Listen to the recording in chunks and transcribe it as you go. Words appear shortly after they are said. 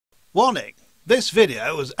Warning! This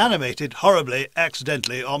video was animated horribly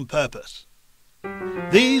accidentally on purpose.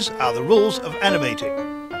 These are the rules of animating.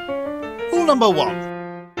 Rule number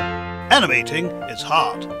 1. Animating is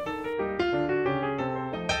hard.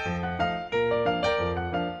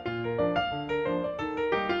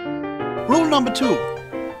 Rule number 2.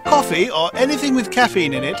 Coffee or anything with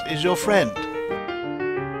caffeine in it is your friend.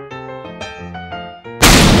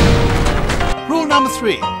 Rule number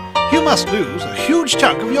 3. You must lose a huge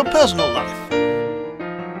chunk of your personal life.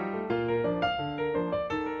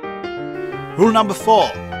 Rule number 4.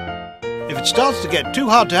 If it starts to get too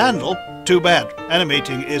hard to handle, too bad,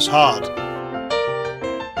 animating is hard.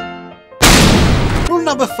 Rule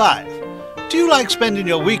number 5. Do you like spending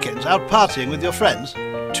your weekends out partying with your friends?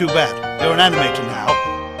 Too bad, you're an animator now.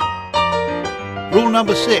 Rule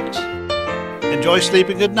number 6. Enjoy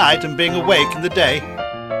sleeping at night and being awake in the day?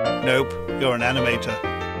 Nope, you're an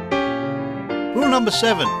animator. Rule number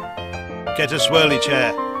 7. Get a swirly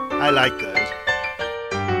chair. I like those.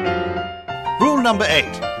 Rule number 8.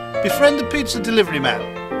 Befriend the pizza delivery man.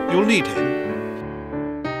 You'll need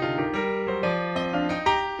him.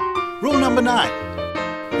 Rule number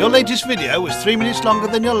 9. Your latest video was 3 minutes longer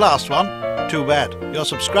than your last one. Too bad. Your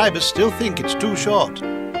subscribers still think it's too short.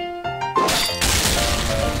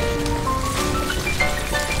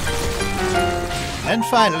 And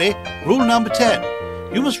finally, rule number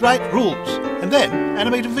 10. You must write rules and then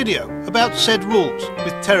animate a video about said rules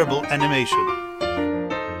with terrible animation.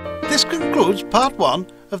 This concludes part 1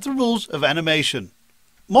 of the rules of animation.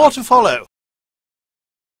 More to follow.